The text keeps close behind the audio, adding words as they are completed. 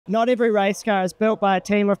Not every race car is built by a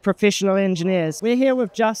team of professional engineers. We're here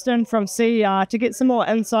with Justin from CER to get some more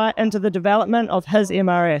insight into the development of his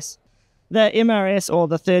MRS. The MRS, or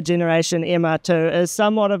the third generation MR2, is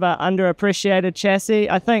somewhat of an underappreciated chassis,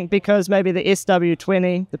 I think because maybe the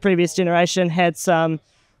SW20, the previous generation, had some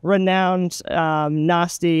renowned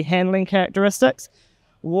nasty handling characteristics.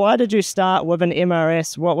 Why did you start with an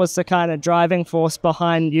MRS? What was the kind of driving force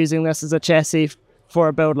behind using this as a chassis for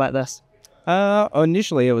a build like this?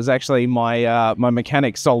 Initially, it was actually my my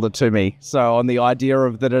mechanic sold it to me. So on the idea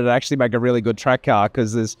of that it'd actually make a really good track car,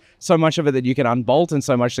 because there's so much of it that you can unbolt and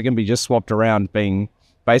so much that can be just swapped around, being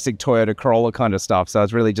basic Toyota Corolla kind of stuff. So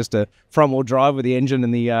it's really just a front-wheel drive with the engine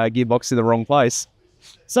and the gearbox in the wrong place.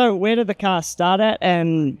 So where did the car start at,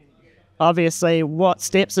 and obviously what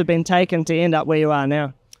steps have been taken to end up where you are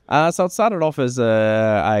now? So it started off as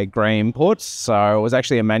a grey import. So it was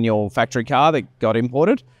actually a manual factory car that got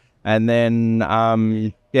imported. And then,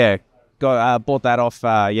 bought that off,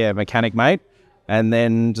 mechanic mate, and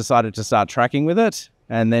then decided to start tracking with it,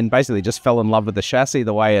 and then basically just fell in love with the chassis,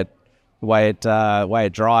 the way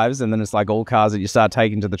it drives. And then it's like all cars that you start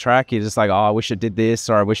taking to the track, you're just like, oh, I wish it did this,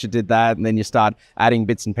 or I wish it did that, and then you start adding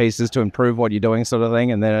bits and pieces to improve what you're doing, sort of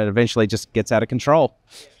thing, and then it eventually just gets out of control.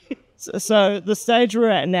 So the stage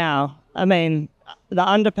we're at now, I mean, the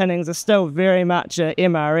underpinnings are still very much a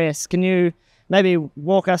MRS. Can you maybe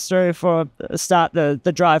walk us through for a start the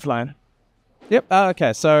driveline? Yep.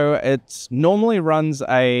 Okay. So it normally runs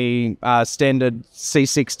a standard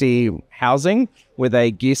C60 housing with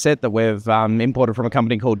a gear set that we've imported from a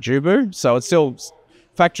company called Jubu. So it's still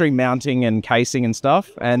factory mounting and casing and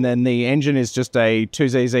stuff. And then the engine is just a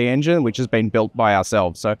 2ZZ engine, which has been built by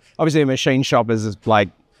ourselves. So obviously a machine shop has like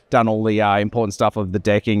done all the important stuff of the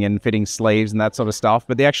decking and fitting sleeves and that sort of stuff.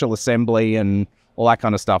 But the actual assembly and all that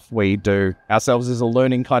kind of stuff we do ourselves as a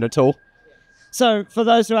learning kind of tool. So for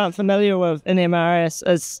those who aren't familiar with an MRS,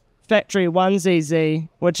 it's factory 1ZZ,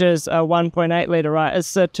 which is a 1.8 litre, right?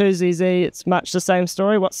 It's a 2ZZ, it's much the same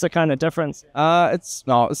story. What's the kind of difference? It's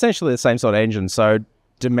essentially the same sort of engine. So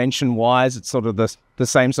dimension-wise, it's sort of the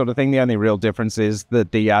same sort of thing. The only real difference is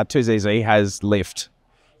that the 2ZZ has lift.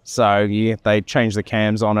 So they change the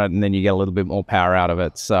cams on it, and then you get a little bit more power out of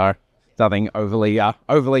it. So nothing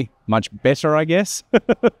overly much better, I guess.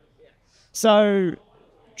 So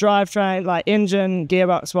drivetrain, like engine,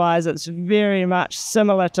 gearbox wise, it's very much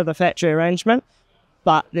similar to the factory arrangement,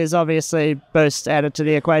 but there's obviously boost added to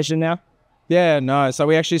the equation now. Yeah, no, so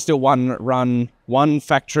we actually still run one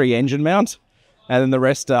factory engine mount, and then the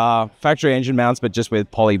rest are factory engine mounts, but just with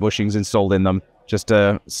poly bushings installed in them, just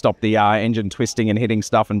to stop the engine twisting and hitting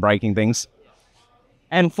stuff and breaking things.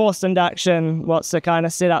 And forced induction, what's the kind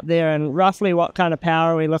of setup there, and roughly what kind of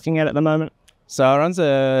power are we looking at the moment? So it runs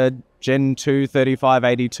a Gen 2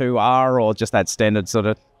 35-82R, or just that standard sort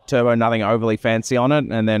of turbo, nothing overly fancy on it.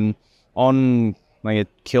 And then on like a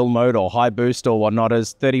kill mode or high boost or whatnot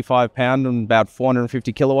is 35 pound and about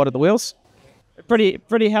 450 kilowatt at the wheels.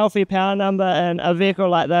 Pretty healthy power number in a vehicle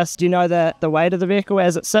like this. Do you know the weight of the vehicle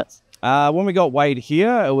as it sits? When we got weighed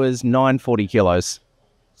here, it was 940 kilos.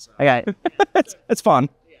 Okay. it's fun.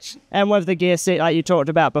 And with the gear set like you talked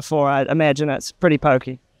about before, I imagine it's pretty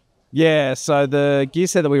pokey. Yeah, so the gear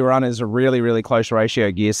set that we run is a really, really close ratio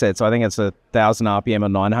gear set. So I think it's 1,000 RPM or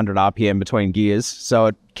 900 RPM between gears. So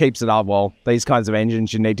it keeps it up. Well, these kinds of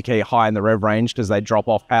engines, you need to keep high in the rev range because they drop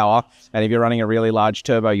off power. And if you're running a really large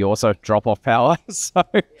turbo, you also drop off power.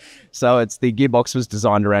 So it's the gearbox was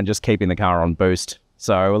designed around just keeping the car on boost.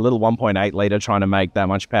 So a little 1.8 litre trying to make that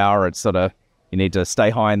much power, it's sort of, you need to stay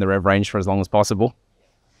high in the rev range for as long as possible.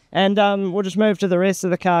 And we'll just move to the rest of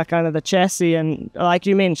the car, kind of the chassis. And like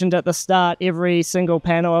you mentioned at the start, every single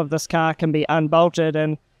panel of this car can be unbolted,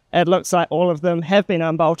 and it looks like all of them have been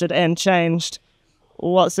unbolted and changed.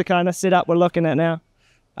 What's the kind of setup we're looking at now?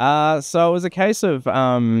 So it was a case of,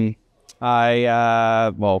 once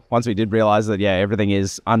we did realize that, yeah, everything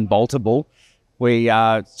is unboltable, we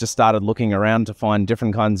just started looking around to find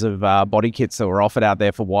different kinds of body kits that were offered out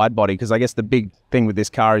there for wide body, because I guess the big thing with this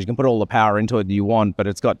car is you can put all the power into it you want, but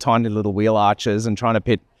it's got tiny little wheel arches, and trying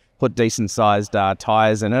to put decent sized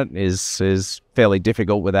tires in it is fairly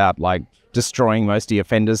difficult without like destroying most of your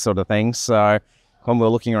fenders, sort of thing. So when we were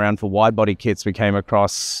looking around for wide body kits, we came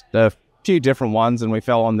across a few different ones, and we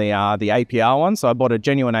fell on the APR one. So I bought a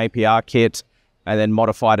genuine APR kit and then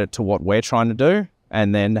modified it to what we're trying to do,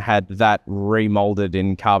 and then had that remolded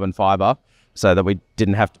in carbon fiber so that we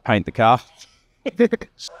didn't have to paint the car.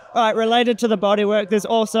 All right, related to the bodywork, there's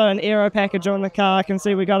also an Aero package on the car. I can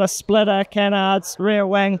see we got a splitter, canards, rear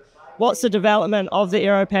wing. What's the development of the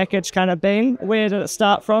Aero package kind of been? Where did it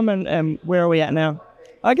start from, and where are we at now?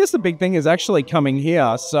 I guess the big thing is actually coming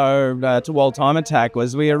here. So to World Time Attack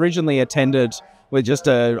was we originally attended with just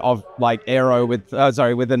Aero with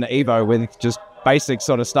with an Evo with just basic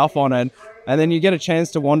sort of stuff on it, and then you get a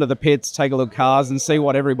chance to wander the pits, take a look at cars, and see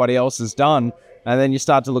what everybody else has done. And then you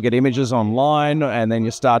start to look at images online, and then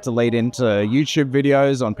you start to lead into YouTube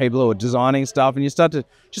videos on people who are designing stuff, and you start to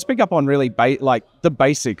just pick up on really the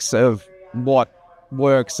basics of what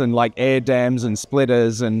works, and like air dams and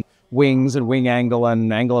splitters and wings and wing angle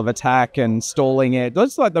and angle of attack and stalling it.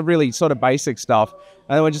 That's like the really sort of basic stuff.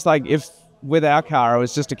 And then we're just like, if with our car, it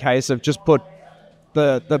was just a case of just put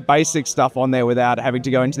the basic stuff on there without having to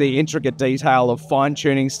go into the intricate detail of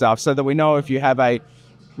fine-tuning stuff, so that we know if you have a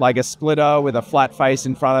splitter with a flat face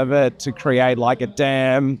in front of it to create like a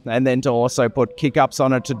dam, and then to also put kick-ups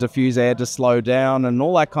on it to diffuse air to slow down and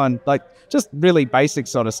all that kind, like just really basic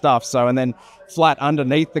sort of stuff. So, and then flat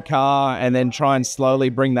underneath the car, and then try and slowly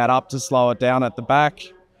bring that up to slow it down at the back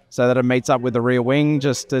so that it meets up with the rear wing.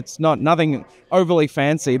 Just, it's nothing overly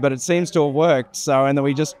fancy, but it seems to have worked. So, and then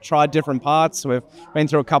we just tried different parts. We've been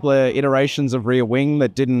through a couple of iterations of rear wing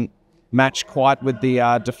that didn't match quite with the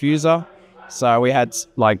diffuser. So we had,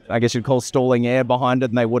 I guess you'd call stalling air behind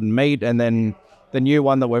it, and they wouldn't meet. And then the new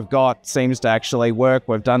one that we've got seems to actually work.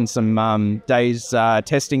 We've done some days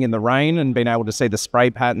testing in the rain and been able to see the spray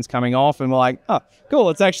patterns coming off. And we're like, oh, cool,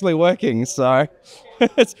 it's actually working. So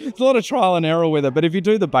it's a lot of trial and error with it. But if you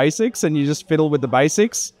do the basics and you just fiddle with the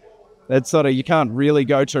basics, it's sort of, you can't really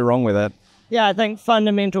go too wrong with it. Yeah, I think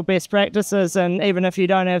fundamental best practices, and even if you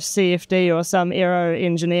don't have CFD or some aero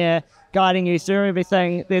engineer guiding you through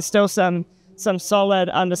everything, there's still some solid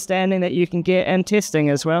understanding that you can get in testing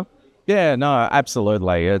as well. Yeah, no,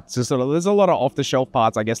 absolutely. It's just sort of, there's a lot of off-the-shelf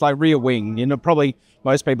parts, I guess, like rear wing. You know, probably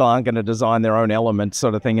most people aren't going to design their own element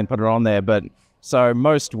sort of thing and put it on there, but so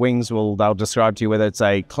most wings they'll describe to you whether it's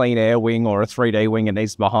a clean air wing or a 3D wing. It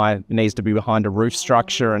needs to be behind a roof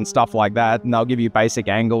structure and stuff like that, and they'll give you basic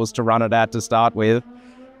angles to run it at to start with,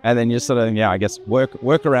 and then you sort of, I guess,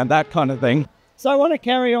 work around that kind of thing. So I want to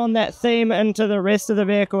carry on that theme into the rest of the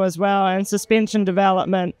vehicle as well, and suspension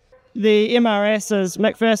development. The MRS is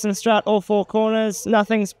McPherson strut, all four corners.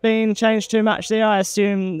 Nothing's been changed too much there. I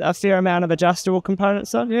assume a fair amount of adjustable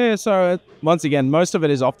components though. Yeah, so once again, most of it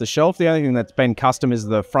is off the shelf. The only thing that's been custom is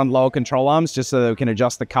the front lower control arms, just so that we can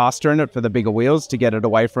adjust the caster in it for the bigger wheels to get it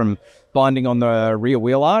away from binding on the rear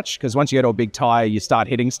wheel arch. Because once you go to a big tire, you start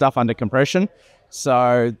hitting stuff under compression.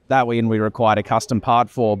 So that we required a custom part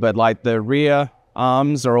for. But like the rear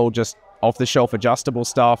arms are all just off the shelf adjustable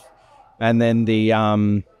stuff, and then the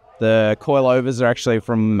coilovers are actually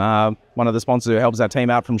from one of the sponsors who helps our team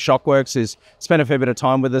out from Shockworks, who's spent a fair bit of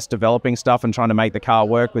time with us developing stuff and trying to make the car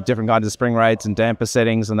work with different kinds of spring rates and damper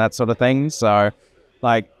settings and that sort of thing. So,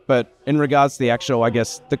 but in regards to the actual, I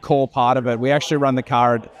guess, the core part of it, we actually run the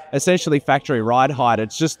car at essentially factory ride height.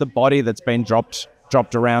 It's just the body that's been dropped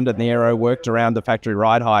around and the aero worked around the factory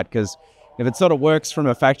ride height, because if it sort of works from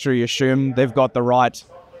a factory, you assume they've got the right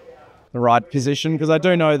position. Because I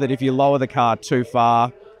do know that if you lower the car too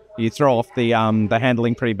far, you throw off the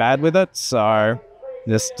handling pretty bad with it. So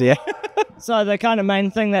just, yeah. So the kind of main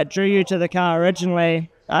thing that drew you to the car originally,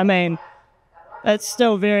 I mean, it's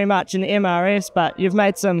still very much an MRS, but you've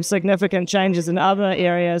made some significant changes in other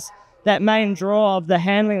areas. That main draw of the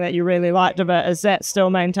handling that you really liked of it, is that still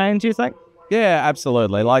maintained, do you think? Yeah,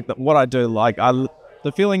 absolutely. What I do,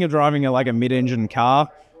 the feeling of driving a mid-engine car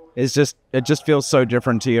is it just feels so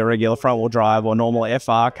different to your regular front-wheel drive or normal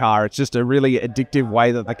FR car. It's just a really addictive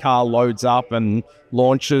way that the car loads up and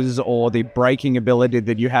launches, or the braking ability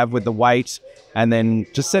that you have with the weight, and then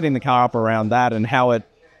just setting the car up around that and how it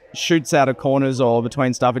shoots out of corners or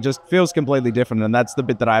between stuff. It just feels completely different, and that's the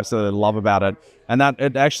bit that I absolutely love about it. And that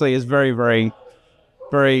it actually is very, very,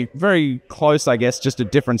 very, very close, I guess, just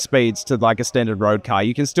at different speeds to a standard road car.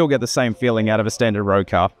 You can still get the same feeling out of a standard road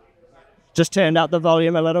car. Just turned up the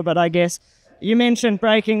volume a little bit, I guess. You mentioned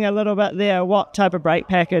braking a little bit there. What type of brake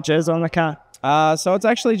package is on the car? So it's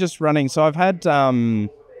actually just running. So I've had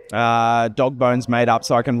dog bones made up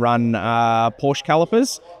so I can run Porsche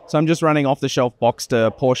calipers. So I'm just running off-the-shelf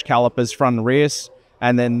Boxster Porsche calipers front and rear.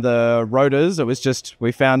 And then the rotors, it was just,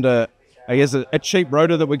 we found a cheap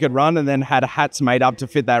rotor that we could run, and then had hats made up to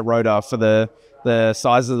fit that rotor for the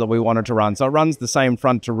sizes that we wanted to run. So it runs the same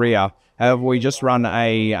front to rear. However, we just run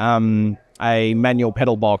a manual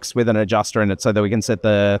pedal box with an adjuster in it so that we can set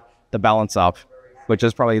the balance up, which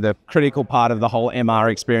is probably the critical part of the whole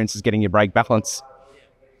MR experience, is getting your brake balance.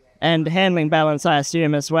 And handling balance, I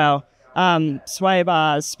assume, as well. Sway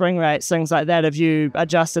bars, spring rates, things like that. Have you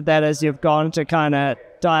adjusted that as you've gone to kind of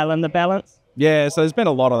dial in the balance? Yeah, so there's been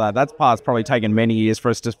a lot of that. That part's probably taken many years for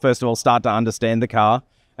us to, first of all, start to understand the car.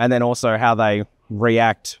 and then also how they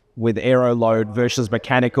react with aero load versus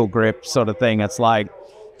mechanical grip sort of thing. It's like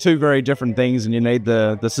two very different things, and you need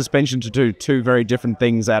the suspension to do two very different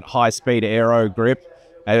things at high speed aero grip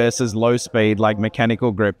versus low speed like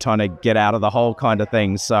mechanical grip, trying to get out of the hole kind of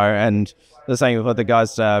thing. So, and the same with the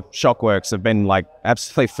guys, Shockworks have been like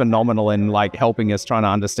absolutely phenomenal in like helping us trying to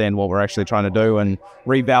understand what we're actually trying to do and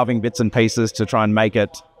revalving bits and pieces to try and make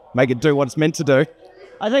it do what it's meant to do.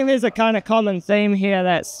 I think there's a kind of common theme here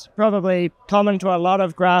that's probably common to a lot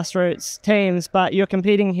of grassroots teams, but you're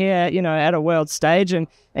competing here, you know, at a world stage and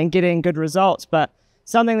getting good results. But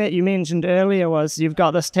something that you mentioned earlier was you've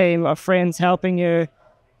got this team of friends helping you.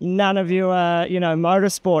 None of you are, you know,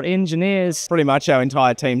 motorsport engineers. Pretty much our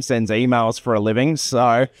entire team sends emails for a living.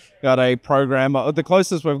 So got a program. The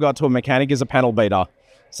closest we've got to a mechanic is a panel beater.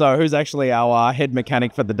 So who's actually our head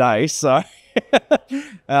mechanic for the day. So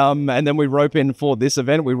and then we rope in for this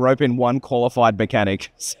event, we rope in one qualified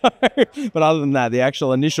mechanic. So, but other than that, the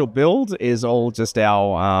actual initial build is all just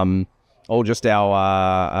our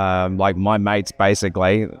like my mates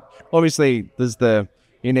basically. Obviously,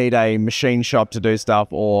 you need a machine shop to do stuff,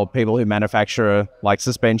 or people who manufacture like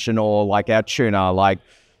suspension, or like our tuner. Like,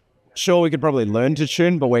 sure, we could probably learn to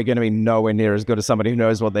tune, but we're going to be nowhere near as good as somebody who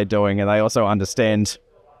knows what they're doing, and they also understand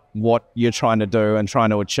what you're trying to do and trying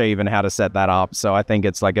to achieve and how to set that up. So I think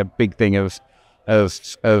it's like a big thing of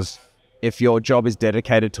if your job is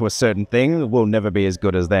dedicated to a certain thing, we'll never be as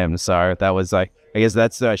good as them. So that was I guess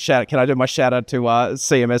that's a shout. Can I do my shout out to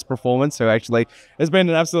CMS Performance, who actually has been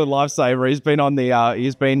an absolute lifesaver. He's been on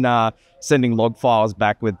the sending log files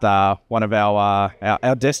back with one of our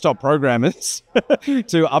desktop programmers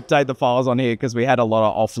to update the files on here, because we had a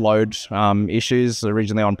lot of offload issues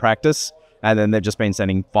originally on practice. And then they've just been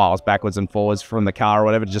sending files backwards and forwards from the car or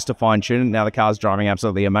whatever just to fine tune it. Now the car's driving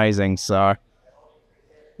absolutely amazing. So,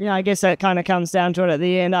 yeah, I guess that kind of comes down to it at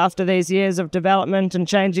the end. After these years of development and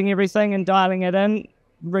changing everything and dialing it in,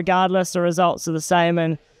 regardless, the results are the same,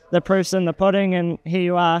 and the proof's in the pudding. And here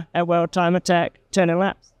you are at World Time Attack turning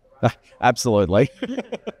laps. Absolutely.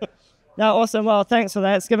 No, awesome. Well, thanks for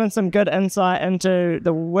that. It's given some good insight into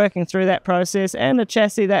the working through that process and the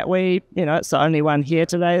chassis that it's the only one here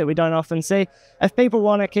today that we don't often see. If people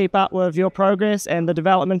want to keep up with your progress and the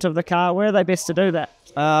development of the car, where are they best to do that?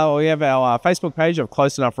 We have our Facebook page of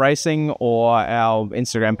Close Enough Racing, or our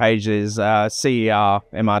Instagram page is CER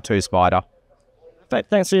MR2 Spider.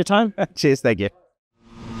 Thanks for your time. Cheers, thank you.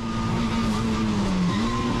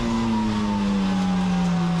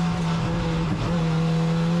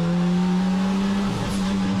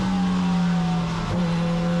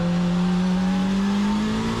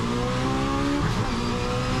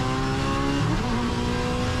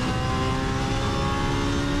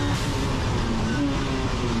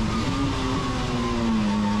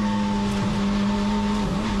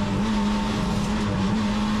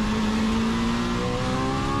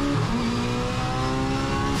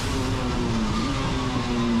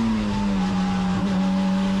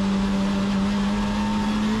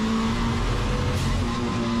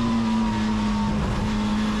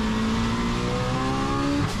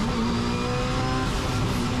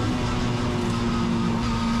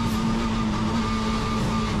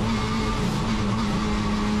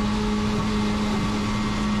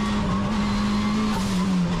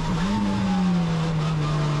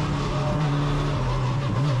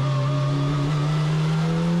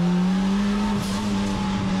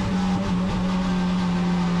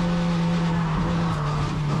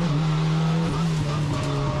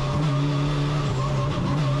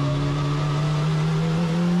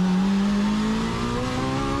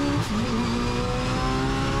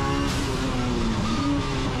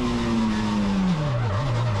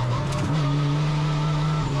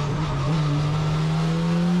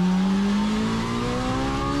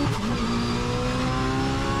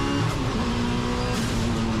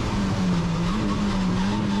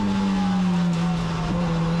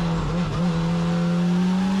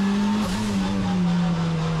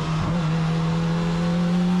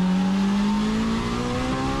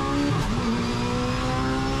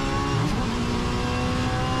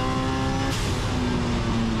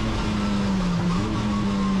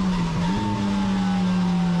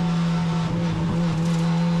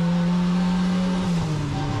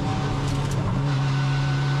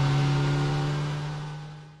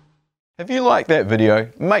 If you like that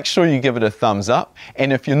video, make sure you give it a thumbs up,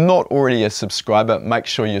 and if you're not already a subscriber, make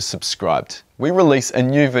sure you're subscribed. We release a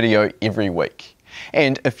new video every week.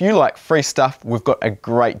 And if you like free stuff, we've got a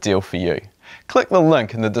great deal for you. Click the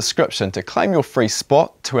link in the description to claim your free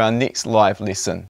spot to our next live lesson.